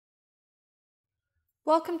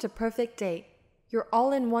Welcome to Perfect Date, your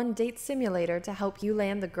all-in-one date simulator to help you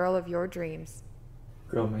land the girl of your dreams.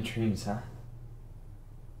 Girl of my dreams, huh?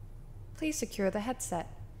 Please secure the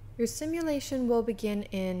headset. Your simulation will begin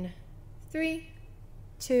in 3,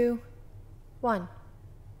 2, 1.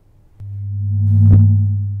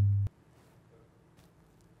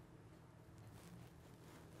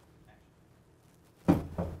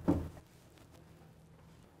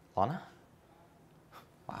 Lana?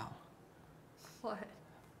 Wow. What?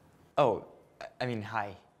 Oh, I mean,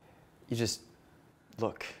 hi. You just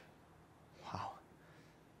look. Wow.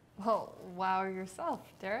 Well, wow yourself,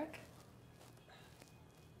 Derek.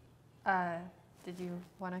 Did you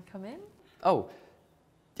want to come in? Oh,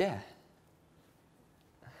 yeah.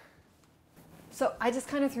 So I just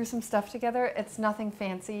kind of threw some stuff together. It's nothing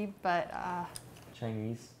fancy, but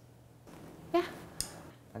Chinese? yeah.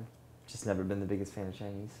 I've just never been the biggest fan of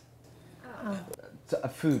Chinese. Oh.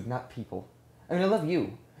 Food, not people. I mean, I love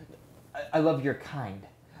you. I love your kind.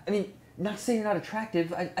 I mean, not to say you're not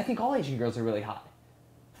attractive. I think all Asian girls are really hot.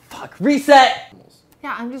 Fuck, reset!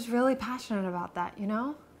 Yeah, I'm just really passionate about that, you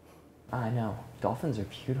know? I know. Dolphins are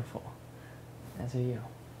beautiful. As are you.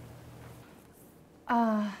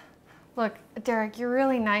 Look, Derek, you're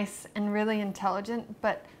really nice and really intelligent,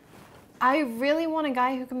 but I really want a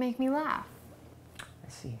guy who can make me laugh. I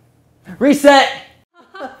see. Reset!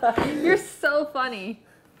 You're so funny.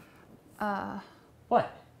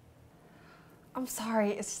 What? I'm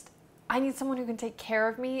sorry, it's just, I need someone who can take care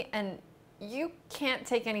of me, and you can't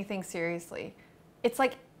take anything seriously. It's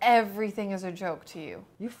like everything is a joke to you.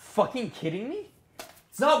 You fucking kidding me?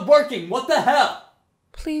 It's not working, what the hell?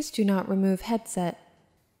 Please do not remove headset.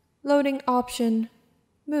 Loading option,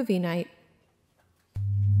 movie night.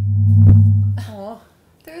 Aw.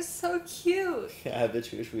 They're so cute. Yeah, I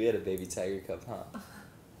bet you wish we had a baby tiger cub, huh?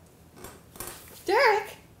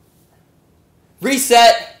 Derek!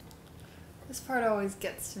 Reset! This part always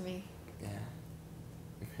gets to me. Yeah.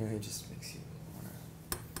 It really just makes you wanna...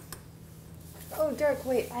 Oh, Derek,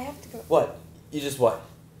 wait, I have to go. What? You just what?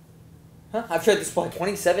 Huh? I've tried this what,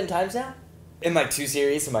 27 times now? Am I too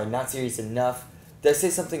serious? Am I not serious enough? Did I say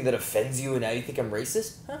something that offends you and now you think I'm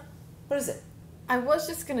racist? Huh? What is it? I was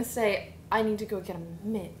just gonna say, I need to go get a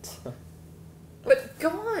mint. But go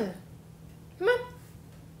on. Come on.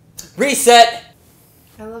 Reset!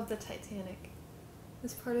 I love the Titanic.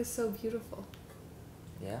 This part is so beautiful.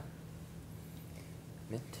 Yeah?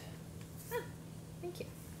 Mint? Ah, thank you.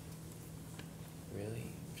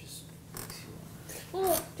 Really? Just makes you wanna...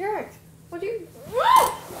 Oh, Derek, what are you...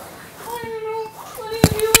 I don't know. What are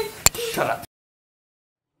you doing? Shut up!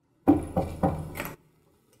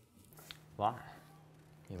 Lana,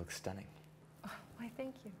 you look stunning. Why,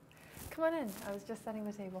 thank you. Come on in. I was just setting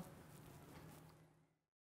the table.